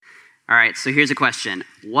All right, so here's a question.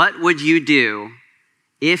 What would you do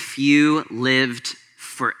if you lived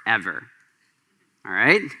forever? All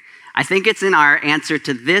right? I think it's in our answer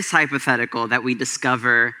to this hypothetical that we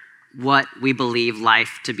discover what we believe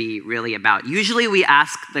life to be really about. Usually we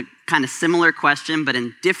ask the kind of similar question, but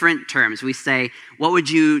in different terms. We say, what would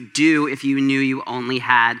you do if you knew you only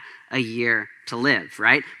had a year to live,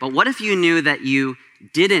 right? But what if you knew that you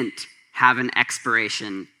didn't have an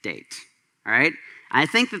expiration date, all right? I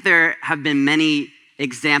think that there have been many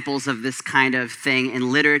examples of this kind of thing in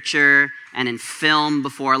literature and in film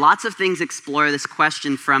before. Lots of things explore this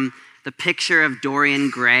question, from The Picture of Dorian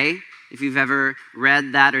Gray. If you've ever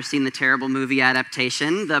read that or seen the terrible movie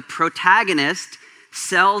adaptation, the protagonist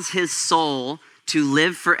sells his soul to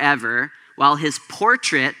live forever while his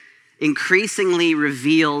portrait increasingly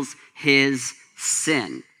reveals his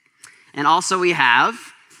sin. And also we have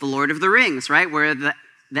The Lord of the Rings, right? Where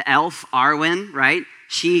the elf Arwen, right?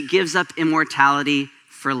 She gives up immortality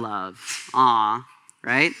for love. Aw,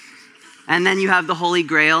 right? And then you have the Holy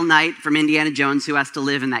Grail knight from Indiana Jones who has to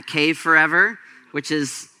live in that cave forever, which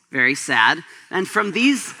is very sad. And from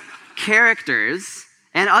these characters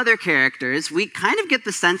and other characters, we kind of get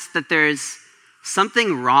the sense that there's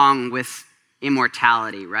something wrong with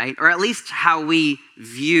immortality, right? Or at least how we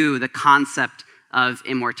view the concept of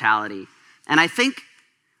immortality. And I think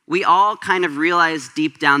we all kind of realize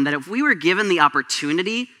deep down that if we were given the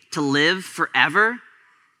opportunity to live forever,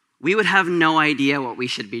 we would have no idea what we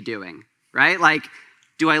should be doing, right? Like,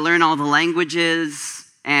 do I learn all the languages?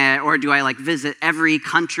 Or do I visit every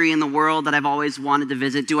country in the world that I've always wanted to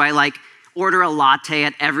visit? Do I order a latte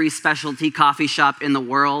at every specialty coffee shop in the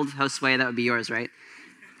world? Josue, that would be yours, right?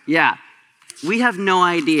 Yeah. We have no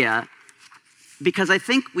idea, because I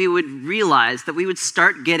think we would realize that we would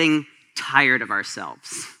start getting tired of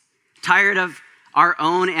ourselves, tired of our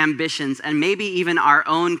own ambitions, and maybe even our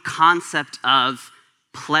own concept of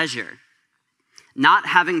pleasure. Not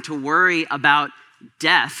having to worry about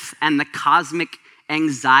death and the cosmic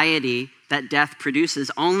anxiety that death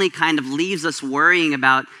produces only kind of leaves us worrying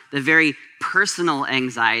about the very personal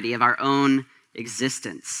anxiety of our own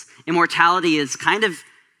existence. Immortality is kind of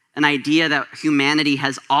an idea that humanity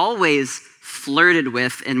has always flirted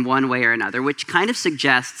with in one way or another, which kind of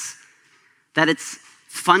suggests that it's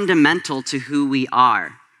fundamental to who we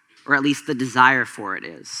are, or at least the desire for it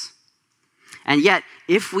is. And yet,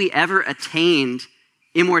 if we ever attained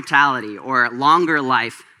immortality or longer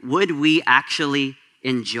life, would we actually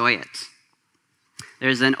enjoy it?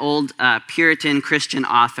 There's an old Puritan Christian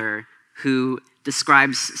author who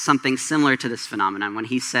describes something similar to this phenomenon when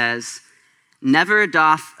he says, "Never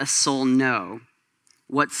doth a soul know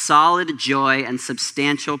what solid joy and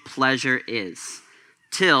substantial pleasure is,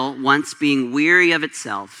 till, once being weary of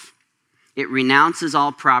itself, it renounces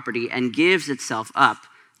all property and gives itself up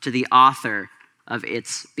to the author of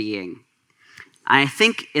its being." I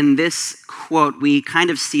think in this quote, we kind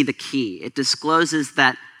of see the key. It discloses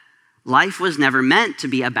that life was never meant to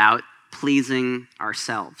be about pleasing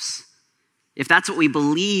ourselves. If that's what we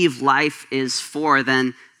believe life is for,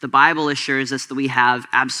 then the Bible assures us that we have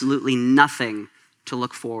absolutely nothing to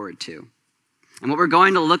look forward to. And what we're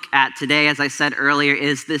going to look at today, as I said earlier,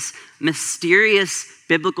 is this mysterious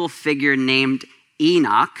biblical figure named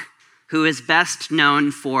Enoch, who is best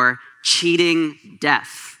known for cheating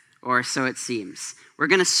death, or so it seems. We're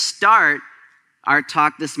going to start our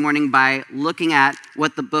talk this morning by looking at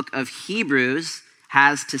what the book of Hebrews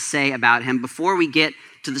has to say about him before we get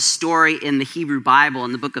to the story in the Hebrew Bible,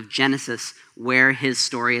 in the book of Genesis, where his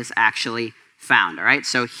story is actually found. All right,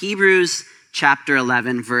 so Hebrews chapter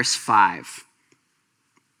 11, verse 5.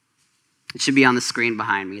 It should be on the screen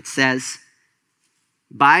behind me. It says,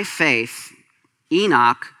 "By faith,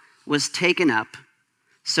 Enoch was taken up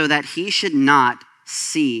so that he should not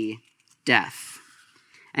see death.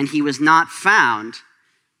 And he was not found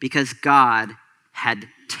because God had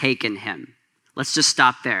taken him." Let's just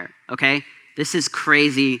stop there, okay? This is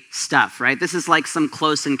crazy stuff, right? This is like some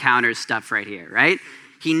Close Encounters stuff right here, right?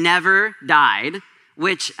 He never died,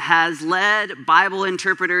 which has led Bible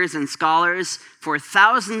interpreters and scholars for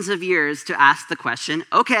thousands of years to ask the question,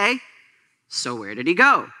 okay, so where did he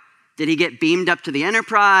go? Did he get beamed up to the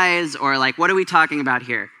Enterprise? Or what are we talking about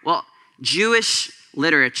here? Well, Jewish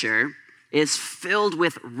literature is filled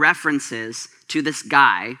with references to this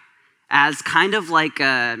guy as kind of like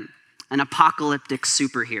an apocalyptic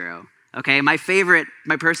superhero. Okay, my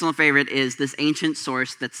personal favorite is this ancient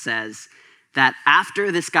source that says that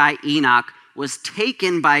after this guy Enoch was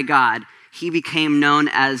taken by God, he became known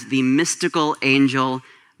as the mystical angel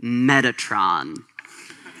Metatron.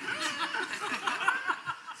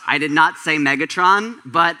 I did not say Megatron,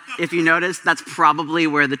 but if you notice, that's probably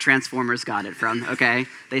where the Transformers got it from, okay?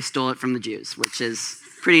 They stole it from the Jews, which is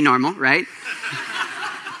pretty normal, right?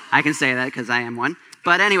 I can say that because I am one.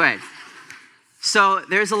 But anyway, so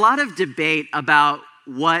there's a lot of debate about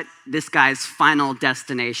what this guy's final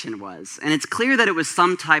destination was. And it's clear that it was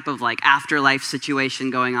some type of like afterlife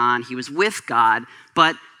situation going on. He was with God,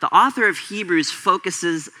 but the author of Hebrews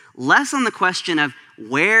focuses less on the question of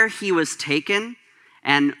where he was taken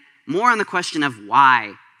and more on the question of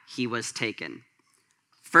why he was taken.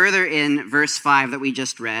 Further in verse 5 that we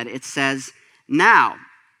just read, it says, "Now,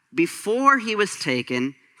 before he was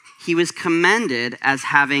taken, he was commended as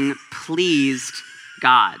having pleased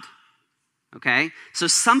God." Okay? So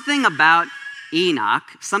something about Enoch,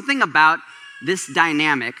 something about this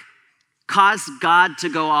dynamic caused God to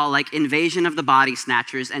go all like Invasion of the Body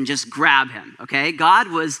Snatchers and just grab him, okay? God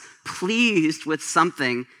was pleased with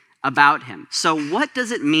something about him. So what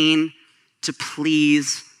does it mean to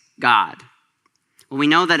please God? Well, we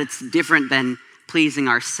know that it's different than pleasing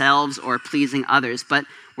ourselves or pleasing others, but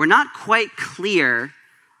we're not quite clear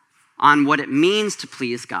on what it means to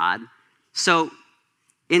please God. So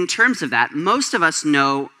in terms of that, most of us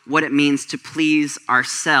know what it means to please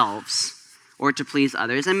ourselves or to please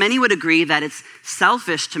others. And many would agree that it's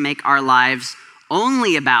selfish to make our lives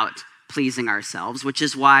only about pleasing ourselves, which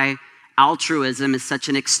is why altruism is such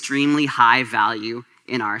an extremely high value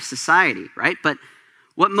in our society, right? But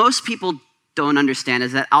what most people don't understand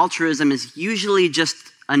is that altruism is usually just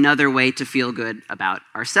another way to feel good about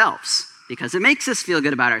ourselves because it makes us feel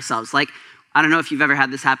good about ourselves. Like, I don't know if you've ever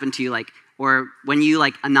had this happen to you, like, or when you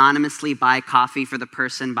like anonymously buy coffee for the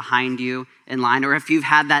person behind you in line, or if you've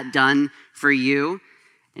had that done for you,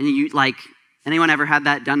 and you like, anyone ever had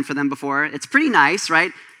that done for them before? It's pretty nice,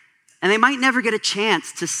 right? And they might never get a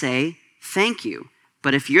chance to say thank you.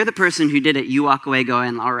 But if you're the person who did it, you walk away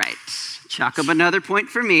going, all right, chalk up another point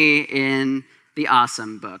for me in the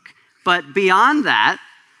awesome book. But beyond that,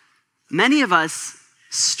 many of us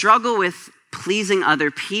struggle with pleasing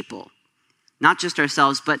other people. Not just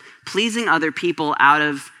ourselves, but pleasing other people out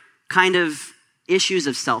of kind of issues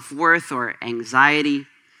of self-worth or anxiety.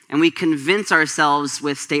 And we convince ourselves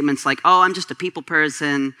with statements like, oh, I'm just a people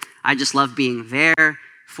person. I just love being there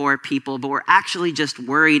for people. But we're actually just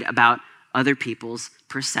worried about other people's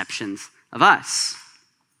perceptions of us.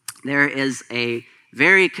 There is a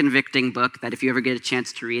very convicting book that if you ever get a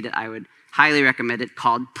chance to read it, I would highly recommend it,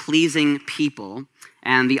 called Pleasing People.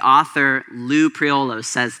 And the author, Lou Priolo,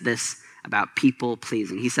 says this about people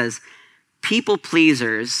pleasing. He says, people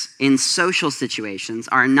pleasers in social situations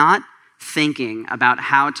are not thinking about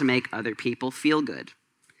how to make other people feel good.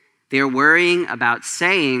 They're worrying about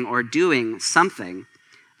saying or doing something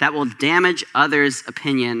that will damage others'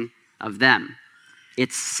 opinion of them.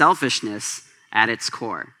 It's selfishness at its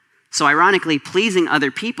core. So ironically, pleasing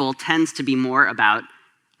other people tends to be more about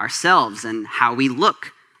ourselves and how we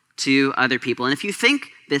look to other people. And if you think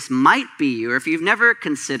this might be you, or if you've never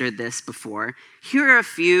considered this before, here are a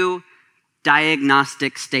few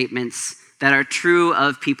diagnostic statements that are true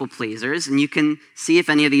of people pleasers, and you can see if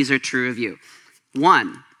any of these are true of you.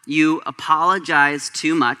 1, you apologize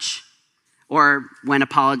too much, or when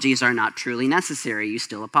apologies are not truly necessary, you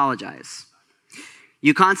still apologize.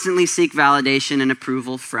 You constantly seek validation and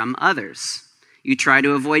approval from others. You try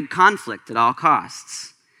to avoid conflict at all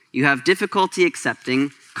costs. You have difficulty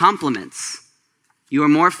accepting compliments. You are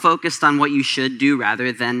more focused on what you should do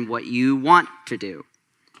rather than what you want to do.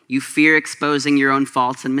 You fear exposing your own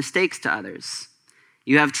faults and mistakes to others.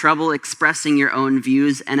 You have trouble expressing your own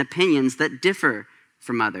views and opinions that differ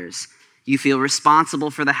from others. You feel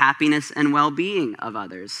responsible for the happiness and well-being of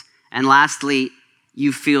others. And lastly,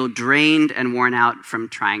 you feel drained and worn out from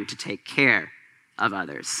trying to take care of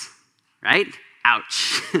others. Right?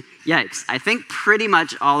 Ouch. Yikes. I think pretty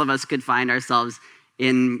much all of us could find ourselves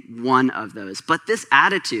in one of those. But this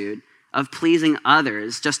attitude of pleasing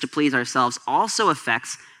others just to please ourselves also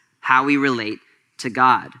affects how we relate to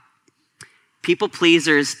God. People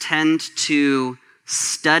pleasers tend to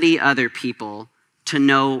study other people to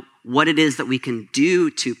know what it is that we can do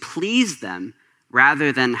to please them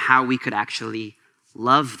rather than how we could actually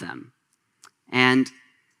love them. And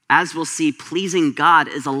as we'll see, pleasing God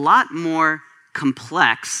is a lot more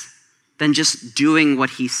complex than just doing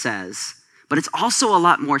what he says. But it's also a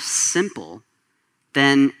lot more simple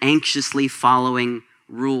than anxiously following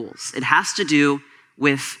rules. It has to do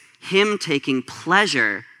with him taking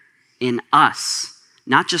pleasure in us,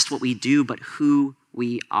 not just what we do, but who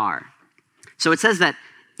we are. So it says that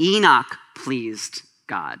Enoch pleased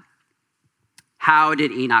God. How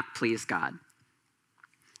did Enoch please God?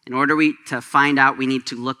 In order to find out, we need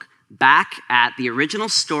to look back at the original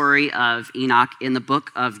story of Enoch in the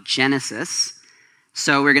book of Genesis.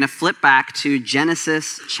 So we're going to flip back to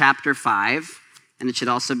Genesis chapter 5, and it should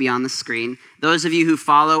also be on the screen. Those of you who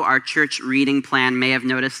follow our church reading plan may have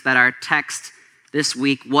noticed that our text this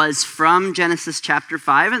week was from Genesis chapter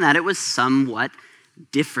 5 and that it was somewhat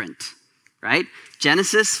different, right?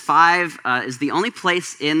 Genesis 5 is the only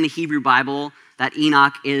place in the Hebrew Bible that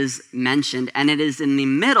Enoch is mentioned, and it is in the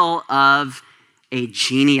middle of a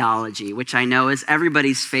genealogy, which I know is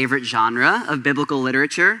everybody's favorite genre of biblical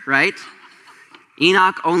literature, right?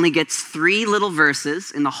 Enoch only gets 3 little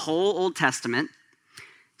verses in the whole Old Testament.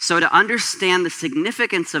 So to understand the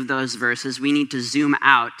significance of those verses, we need to zoom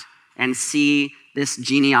out and see this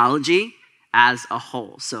genealogy as a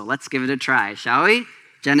whole. So let's give it a try, shall we?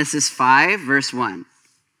 Genesis 5, verse 1.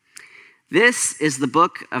 This is the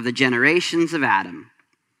book of the generations of Adam.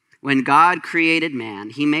 When God created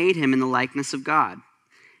man, he made him in the likeness of God.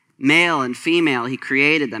 Male and female, he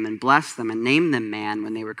created them and blessed them and named them man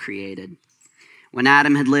when they were created. When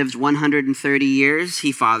Adam had lived 130 years,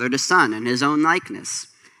 he fathered a son in his own likeness,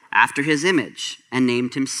 after his image, and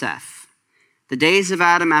named him Seth. The days of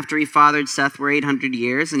Adam after he fathered Seth were 800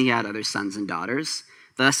 years, and he had other sons and daughters.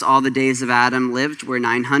 Thus all the days of Adam lived were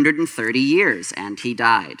 930 years, and he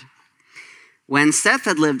died. When Seth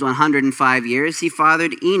had lived 105 years, he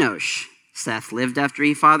fathered Enosh. Seth lived after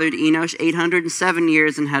he fathered Enosh 807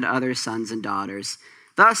 years and had other sons and daughters.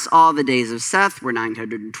 Thus all the days of Seth were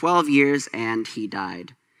 912 years, and he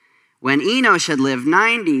died. When Enosh had lived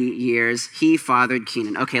 90 years, he fathered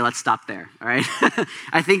Kenan. Okay, let's stop there, all right?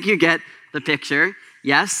 I think you get the picture.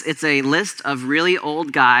 Yes, it's a list of really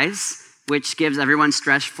old guys, which gives everyone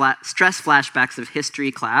stress flashbacks of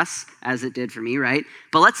history class, as it did for me, right?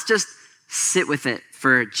 But let's just sit with it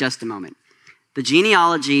for just a moment. The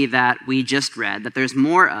genealogy that we just read, that there's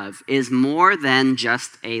more of, is more than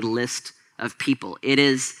just a list of people. It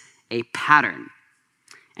is a pattern.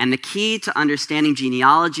 And the key to understanding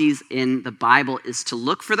genealogies in the Bible is to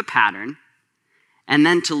look for the pattern and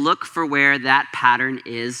then to look for where that pattern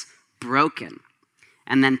is broken.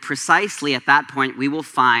 And then precisely at that point, we will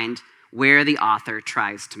find where the author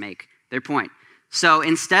tries to make their point. So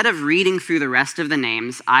instead of reading through the rest of the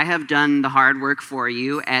names, I have done the hard work for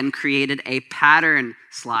you and created a pattern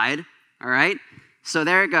slide, all right? So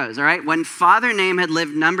there it goes, all right? When father name had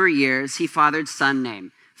lived number years, he fathered son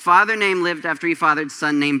name. Father name lived after he fathered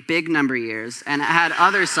son name big number years and had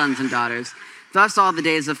other sons and daughters. Thus all the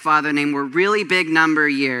days of father name were really big number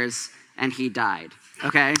years, and he died,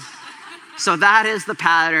 okay? So that is the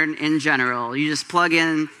pattern in general. You just plug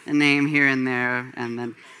in a name here and there, and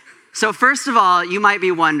then... So first of all, you might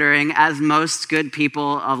be wondering, as most good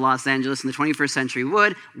people of Los Angeles in the 21st century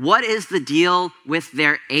would, what is the deal with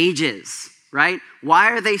their ages, right?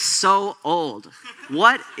 Why are they so old?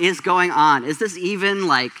 What is going on? Is this even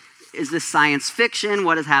is this science fiction?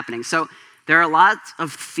 What is happening? So there are lots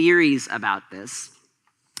of theories about this.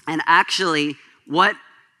 And actually, what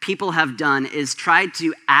people have done is tried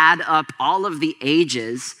to add up all of the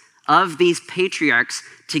ages of these patriarchs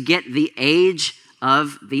to get the age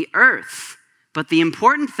of the earth. But the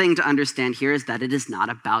important thing to understand here is that it is not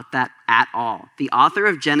about that at all. The author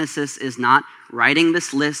of Genesis is not writing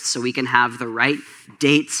this list so we can have the right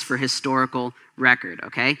dates for historical record,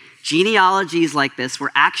 okay? Genealogies like this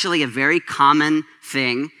were actually a very common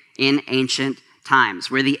thing in ancient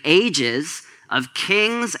times, where the ages of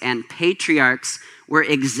kings and patriarchs were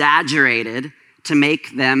exaggerated to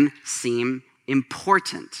make them seem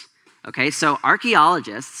important, okay? So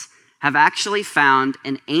archaeologists have actually found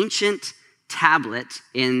an ancient tablet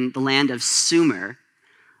in the land of Sumer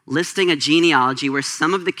listing a genealogy where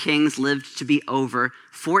some of the kings lived to be over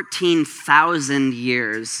 14,000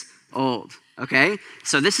 years old, okay?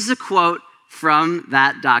 So this is a quote from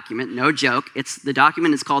that document, no joke. The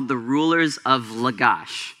document is called The Rulers of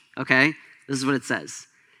Lagash, okay? This is what it says.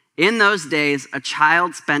 In those days, a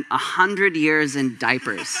child spent 100 years in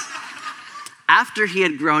diapers. After he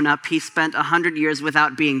had grown up, he spent 100 years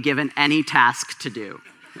without being given any task to do,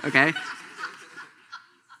 okay?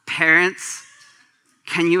 Parents,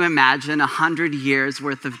 can you imagine 100 years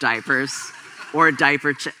worth of diapers or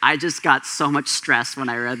I just got so much stress when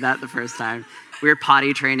I read that the first time. We're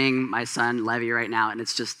potty training my son, Levy, right now, and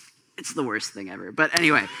it's the worst thing ever. But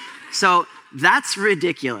anyway, so that's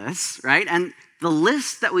ridiculous, right? And the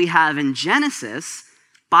list that we have in Genesis,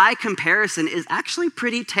 by comparison, is actually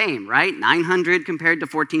pretty tame, right? 900 compared to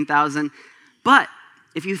 14,000. But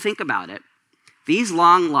if you think about it, these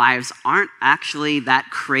long lives aren't actually that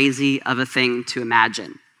crazy of a thing to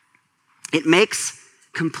imagine. It makes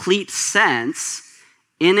complete sense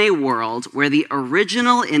in a world where the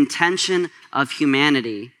original intention of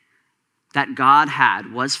humanity that God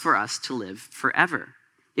had was for us to live forever.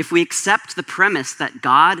 If we accept the premise that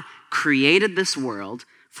God created this world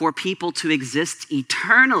for people to exist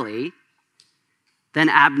eternally, then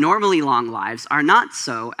abnormally long lives are not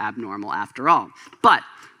so abnormal after all. But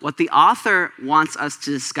what the author wants us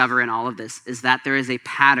to discover in all of this is that there is a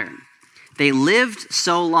pattern. They lived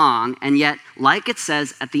so long, and yet, like it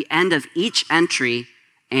says at the end of each entry,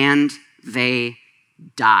 and they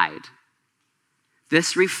died.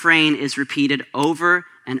 This refrain is repeated over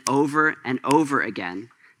and over and over again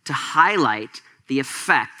to highlight the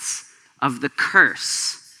effects of the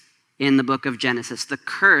curse in the book of Genesis. The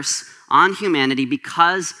curse on humanity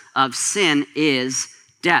because of sin is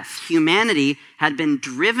death. Humanity had been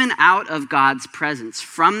driven out of God's presence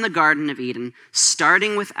from the Garden of Eden,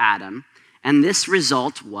 starting with Adam, and this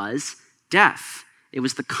result was death. It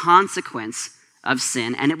was the consequence of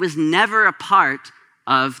sin, and it was never a part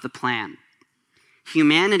of the plan.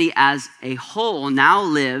 Humanity as a whole now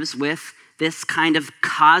lives with this kind of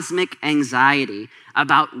cosmic anxiety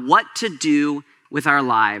about what to do with our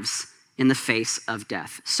lives in the face of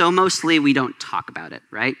death. So mostly we don't talk about it,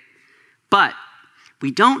 right? But we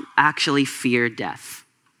don't actually fear death.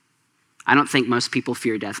 I don't think most people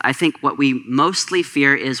fear death. I think what we mostly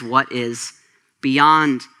fear is what is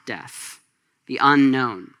beyond death, the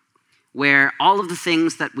unknown, where all of the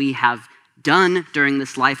things that we have done during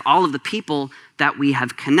this life, all of the people that we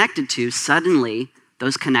have connected to, suddenly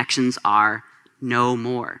those connections are no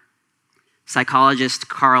more. Psychologist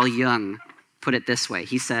Carl Jung put it this way.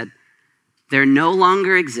 He said, "There no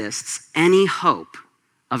longer exists any hope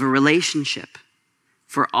of a relationship,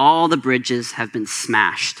 for all the bridges have been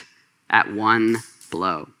smashed at one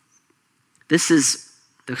blow." This is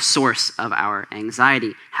the source of our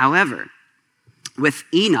anxiety. However, with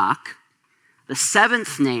Enoch, the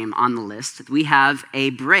seventh name on the list, we have a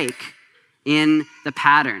break in the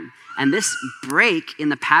pattern. And this break in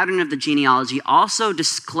the pattern of the genealogy also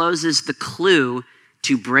discloses the clue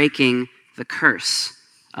to breaking the curse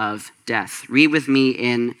of death. Read with me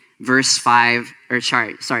in chapter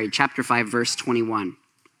 5, verse 21.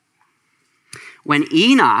 When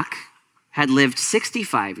Enoch had lived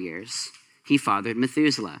 65 years, he fathered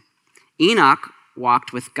Methuselah. Enoch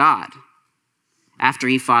walked with God after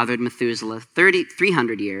he fathered Methuselah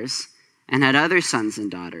 300 years and had other sons and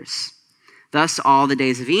daughters. Thus all the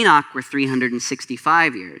days of Enoch were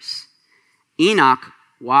 365 years. Enoch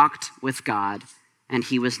walked with God, and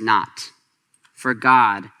he was not, for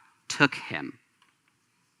God took him.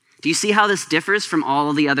 Do you see how this differs from all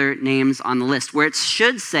of the other names on the list? Where it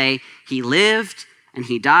should say he lived and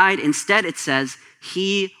he died, instead it says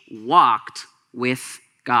he walked with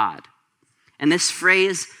God. And this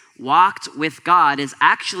phrase, walked with God, is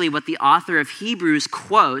actually what the author of Hebrews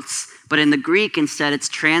quotes, but in the Greek instead it's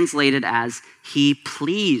translated as he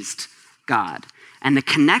pleased God. And the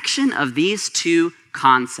connection of these two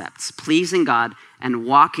concepts, pleasing God and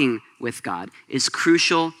walking with God, is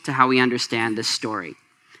crucial to how we understand this story.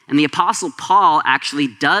 And the Apostle Paul actually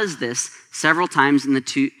does this several times in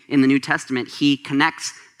the New Testament. He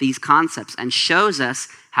connects these concepts and shows us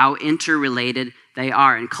how interrelated they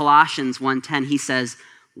are. In Colossians 1:10, he says,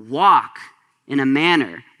 "Walk in a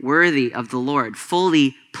manner worthy of the Lord,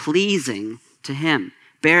 fully pleasing to him,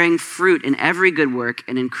 bearing fruit in every good work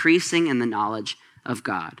and increasing in the knowledge of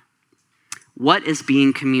God." What is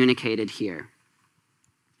being communicated here?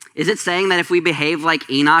 Is it saying that if we behave like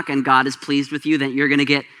Enoch and God is pleased with you, that you're going to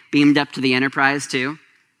get beamed up to the Enterprise too?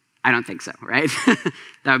 I don't think so, right?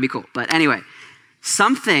 That would be cool. But anyway,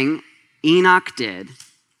 something Enoch did,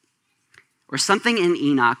 or something in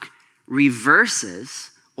Enoch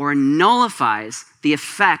reverses or nullifies the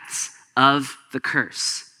effects of the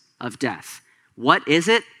curse of death. What is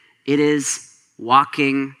it? It is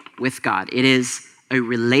walking with God. It is a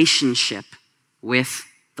relationship with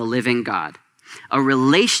the living God. A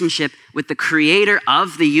relationship with the creator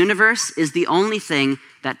of the universe is the only thing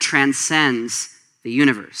that transcends the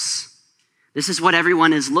universe. This is what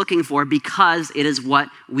everyone is looking for because it is what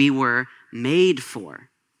we were made for.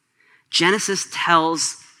 Genesis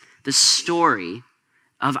tells the story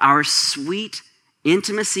of our sweet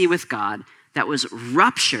intimacy with God that was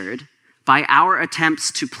ruptured by our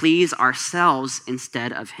attempts to please ourselves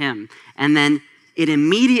instead of him. And then it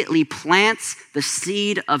immediately plants the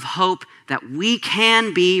seed of hope that we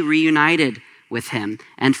can be reunited with him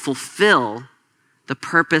and fulfill the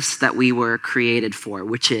purpose that we were created for,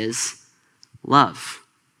 which is love.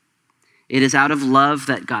 It is out of love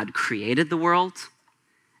that God created the world,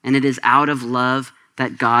 and it is out of love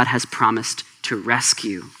that God has promised to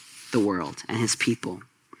rescue the world and his people.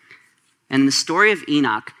 And in the story of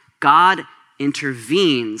Enoch, God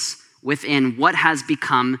intervenes within what has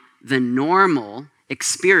become the normal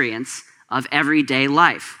experience of everyday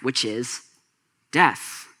life, which is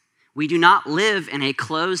death. We do not live in a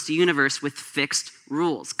closed universe with fixed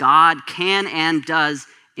rules. God can and does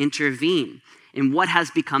intervene in what has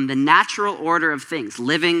become the natural order of things,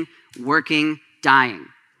 living, working, dying.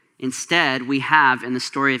 Instead, we have in the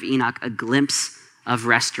story of Enoch a glimpse of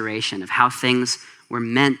restoration, of how things were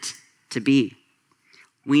meant to be.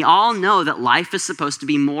 We all know that life is supposed to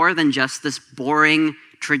be more than just this boring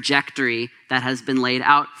trajectory that has been laid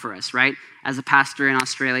out for us, right? As a pastor in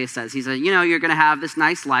Australia says, he said, you're going to have this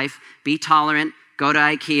nice life, be tolerant, go to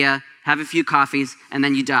IKEA, have a few coffees, and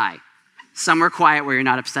then you die. Somewhere quiet where you're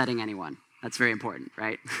not upsetting anyone. That's very important,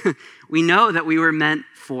 right? We know that we were meant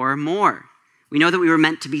for more. We know that we were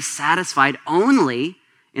meant to be satisfied only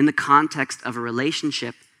in the context of a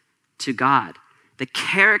relationship to God. The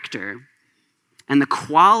character and the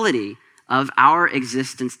quality of our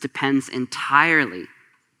existence depends entirely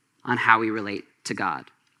on how we relate to God.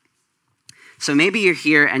 So maybe you're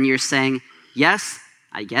here and you're saying, yes,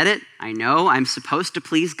 I get it. I know I'm supposed to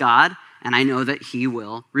please God, and I know that he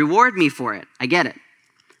will reward me for it. I get it.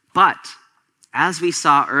 But as we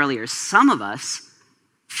saw earlier, some of us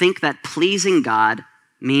think that pleasing God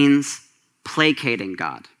means placating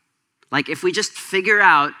God. Like if we just figure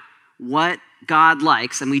out what God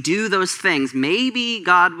likes and we do those things, maybe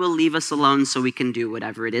God will leave us alone so we can do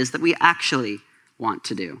whatever it is that we actually want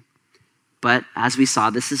to do. But as we saw,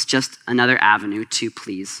 this is just another avenue to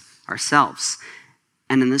please ourselves.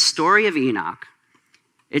 And in the story of Enoch,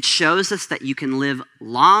 it shows us that you can live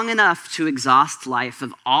long enough to exhaust life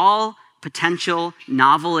of all potential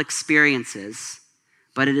novel experiences,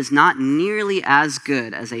 but it is not nearly as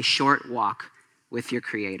good as a short walk with your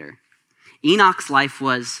Creator. Enoch's life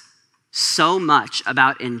was so much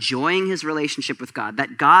about enjoying his relationship with God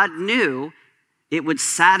that God knew it would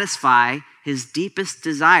satisfy his deepest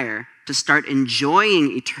desire to start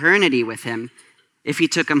enjoying eternity with him if he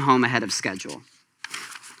took him home ahead of schedule.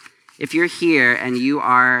 If you're here and you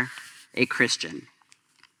are a Christian,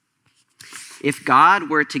 if God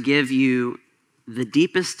were to give you the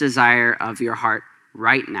deepest desire of your heart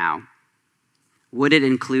right now, would it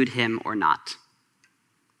include him or not?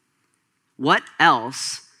 What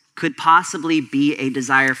else could possibly be a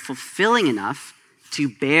desire fulfilling enough to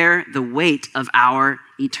bear the weight of our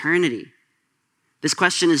eternity? This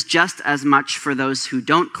question is just as much for those who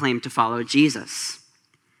don't claim to follow Jesus.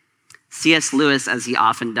 C.S. Lewis, as he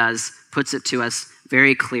often does, puts it to us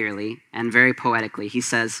very clearly and very poetically. He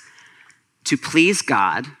says, to please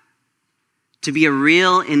God, to be a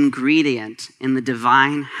real ingredient in the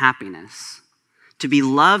divine happiness, to be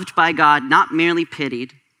loved by God, not merely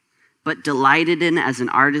pitied, but delighted in as an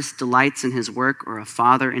artist delights in his work or a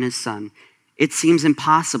father in his son, it seems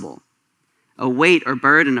impossible. A weight or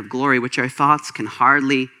burden of glory which our thoughts can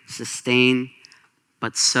hardly sustain,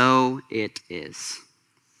 but so it is.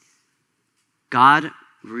 God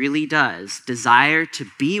really does desire to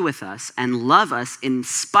be with us and love us in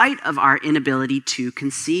spite of our inability to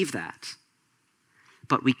conceive that.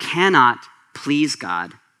 But we cannot please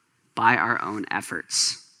God by our own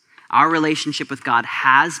efforts. Our relationship with God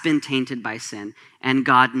has been tainted by sin, and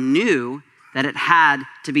God knew that it had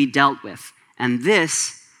to be dealt with. And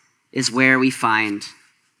this is where we find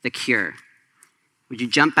the cure. Would you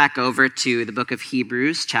jump back over to the book of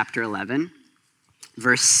Hebrews, chapter 11,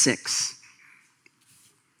 verse 6.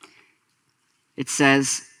 It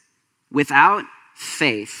says, without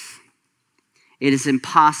faith, it is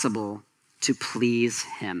impossible to please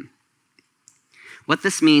him. What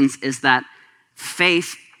this means is that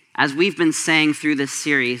faith, as we've been saying through this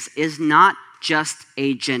series, is not just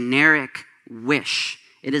a generic wish.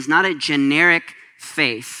 It is not a generic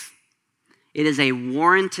faith. It is a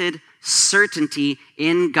warranted certainty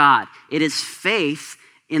in God. It is faith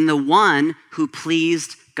in the one who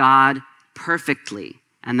pleased God perfectly,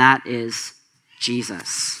 and that is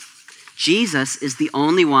Jesus. Jesus is the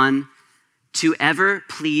only one to ever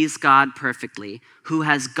please God perfectly, who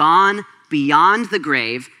has gone beyond the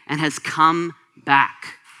grave and has come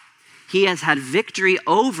back. He has had victory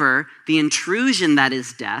over the intrusion that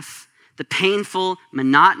is death, the painful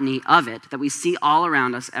monotony of it that we see all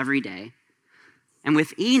around us every day. And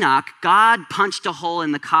with Enoch, God punched a hole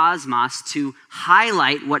in the cosmos to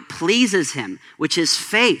highlight what pleases him, which is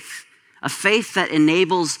faith, a faith that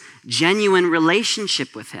enables genuine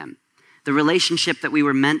relationship with him, the relationship that we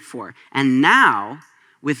were meant for. And now,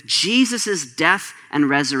 with Jesus' death and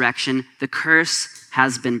resurrection, the curse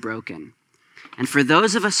has been broken. And for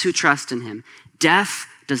those of us who trust in him, death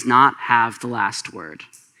does not have the last word.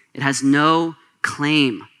 It has no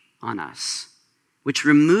claim on us, which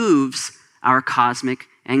removes our cosmic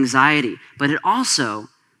anxiety. But it also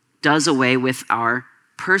does away with our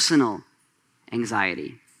personal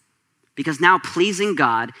anxiety. Because now pleasing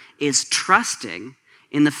God is trusting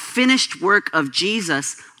in the finished work of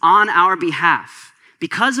Jesus on our behalf.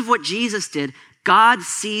 Because of what Jesus did, God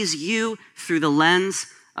sees you through the lens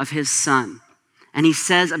of his Son. And he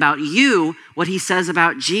says about you what he says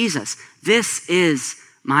about Jesus. This is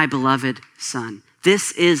my beloved Son.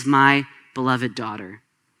 This is my beloved daughter.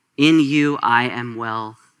 In you I am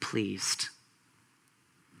well pleased.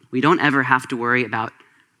 We don't ever have to worry about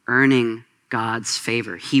earning God's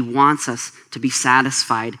favor. He wants us to be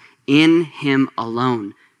satisfied in him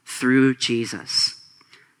alone through Jesus.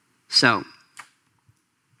 So,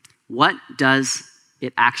 what does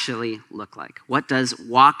it actually look like? What does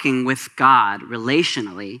walking with God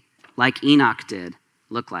relationally, like Enoch did,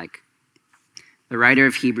 look like? The writer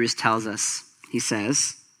of Hebrews tells us, he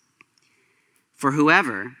says, "For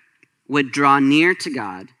whoever would draw near to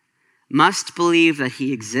God must believe that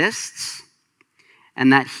he exists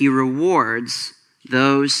and that he rewards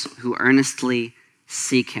those who earnestly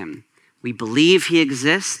seek him." We believe he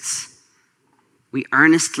exists, we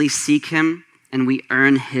earnestly seek him, and we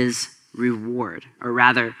earn his reward, or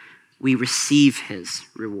rather, we receive his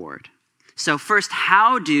reward. So first,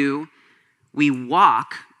 how do we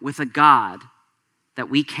walk with a God that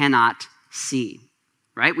we cannot see,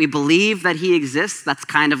 right? We believe that he exists. That's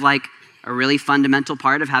kind of like a really fundamental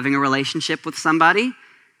part of having a relationship with somebody.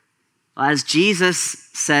 As Jesus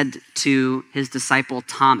said to his disciple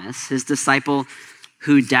Thomas, his disciple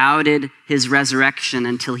who doubted his resurrection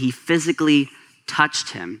until he physically touched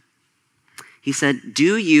him, he said,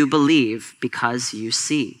 "Do you believe because you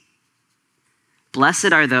see?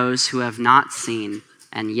 Blessed are those who have not seen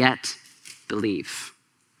and yet believe,"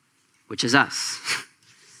 which is us.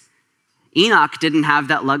 Enoch didn't have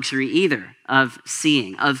that luxury either of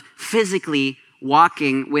seeing, of physically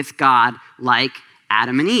walking with God like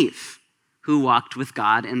Adam and Eve, who walked with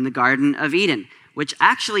God in the Garden of Eden, which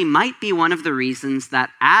actually might be one of the reasons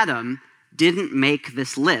that Adam didn't make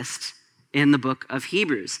this list in the book of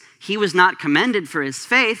Hebrews. He was not commended for his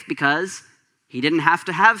faith because he didn't have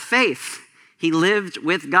to have faith. He lived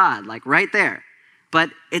with God, like right there.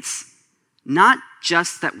 But it's not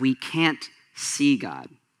just that we can't see God.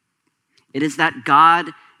 It is that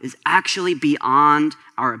God is actually beyond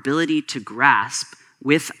our ability to grasp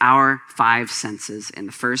with our five senses in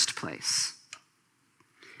the first place.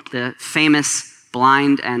 The famous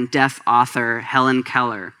blind and deaf author Helen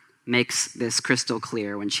Keller makes this crystal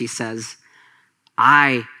clear when she says,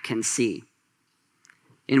 "I can see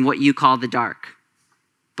in what you call the dark,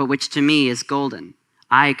 but which to me is golden.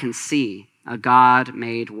 I can see a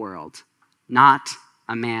God-made world, not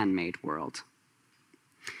a man-made world."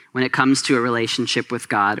 When it comes to a relationship with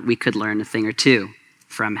God, we could learn a thing or two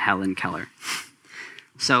from Helen Keller.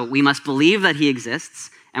 So we must believe that he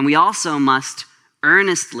exists, and we also must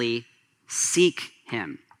earnestly seek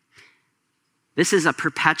him. This is a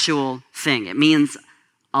perpetual thing. It means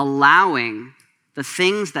allowing the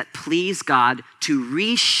things that please God to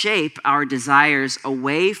reshape our desires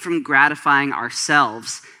away from gratifying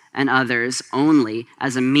ourselves and others only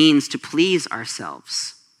as a means to please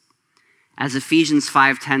ourselves. As Ephesians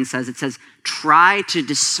 5:10 says, it says, "Try to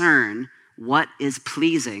discern what is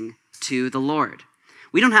pleasing to the Lord."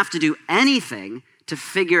 We don't have to do anything to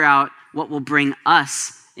figure out what will bring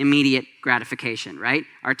us immediate gratification, right?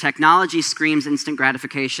 Our technology screams instant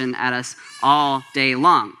gratification at us all day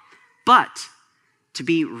long. But to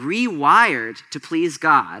be rewired to please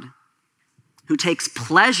God, who takes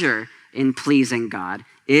pleasure in pleasing God,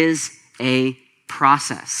 is a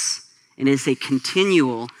process. It is a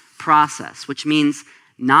continual process, which means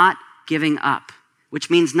not giving up, which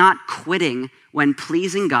means not quitting when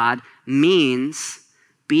pleasing God means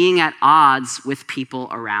being at odds with people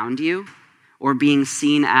around you or being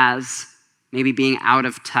seen as maybe being out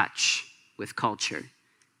of touch with culture.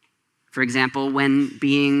 For example, when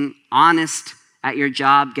being honest at your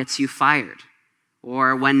job gets you fired,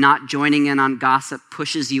 or when not joining in on gossip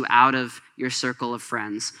pushes you out of your circle of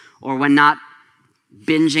friends, or when not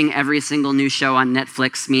binging every single new show on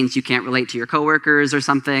Netflix means you can't relate to your coworkers or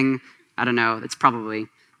something. I don't know,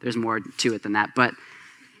 there's more to it than that. But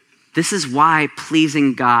this is why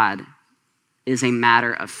pleasing God is a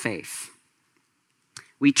matter of faith.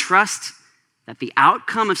 We trust that the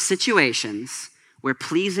outcome of situations where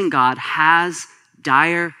pleasing God has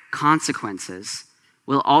dire consequences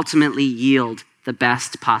will ultimately yield the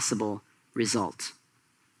best possible result.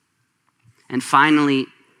 And finally,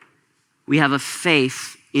 we have a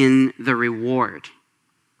faith in the reward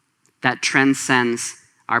that transcends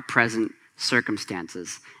our present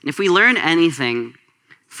circumstances. And if we learn anything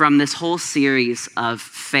from this whole series of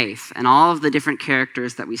faith and all of the different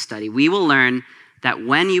characters that we study, we will learn that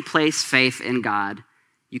when you place faith in God,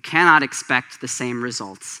 you cannot expect the same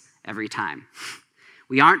results every time.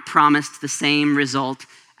 We aren't promised the same result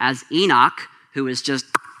as Enoch, who was just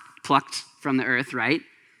plucked from the earth, right?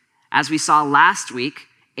 As we saw last week,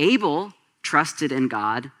 Abel trusted in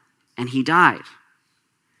God and he died.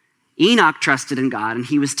 Enoch trusted in God and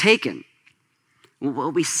he was taken.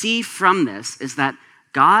 What we see from this is that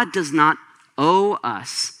God does not owe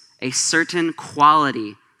us a certain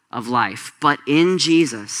quality of life, but in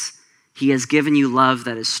Jesus, he has given you love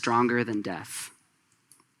that is stronger than death.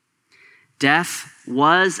 Death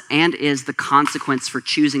was and is the consequence for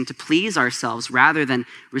choosing to please ourselves rather than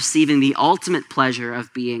receiving the ultimate pleasure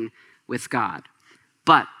of being with God.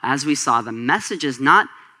 But as we saw, the message is not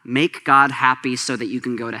make God happy so that you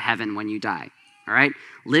can go to heaven when you die, all right?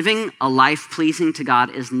 Living a life pleasing to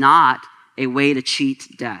God is not a way to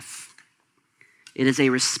cheat death. It is a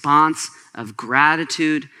response of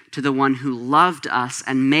gratitude to the one who loved us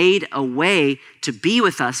and made a way to be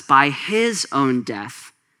with us by his own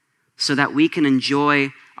death so that we can enjoy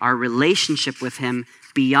our relationship with him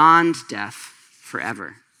beyond death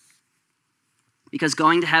forever. Because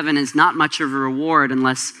going to heaven is not much of a reward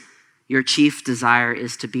unless your chief desire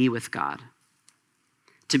is to be with God,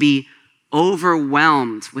 to be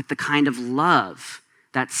overwhelmed with the kind of love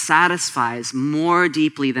that satisfies more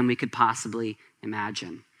deeply than we could possibly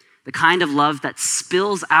imagine, the kind of love that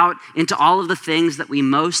spills out into all of the things that we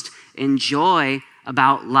most enjoy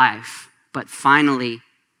about life, but finally,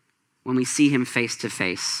 when we see him face to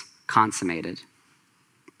face, consummated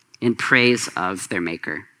in praise of their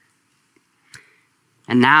maker.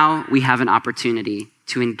 And now we have an opportunity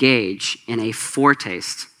to engage in a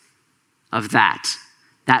foretaste of that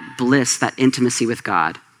bliss, that intimacy with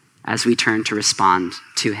God as we turn to respond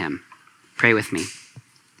to him. Pray with me.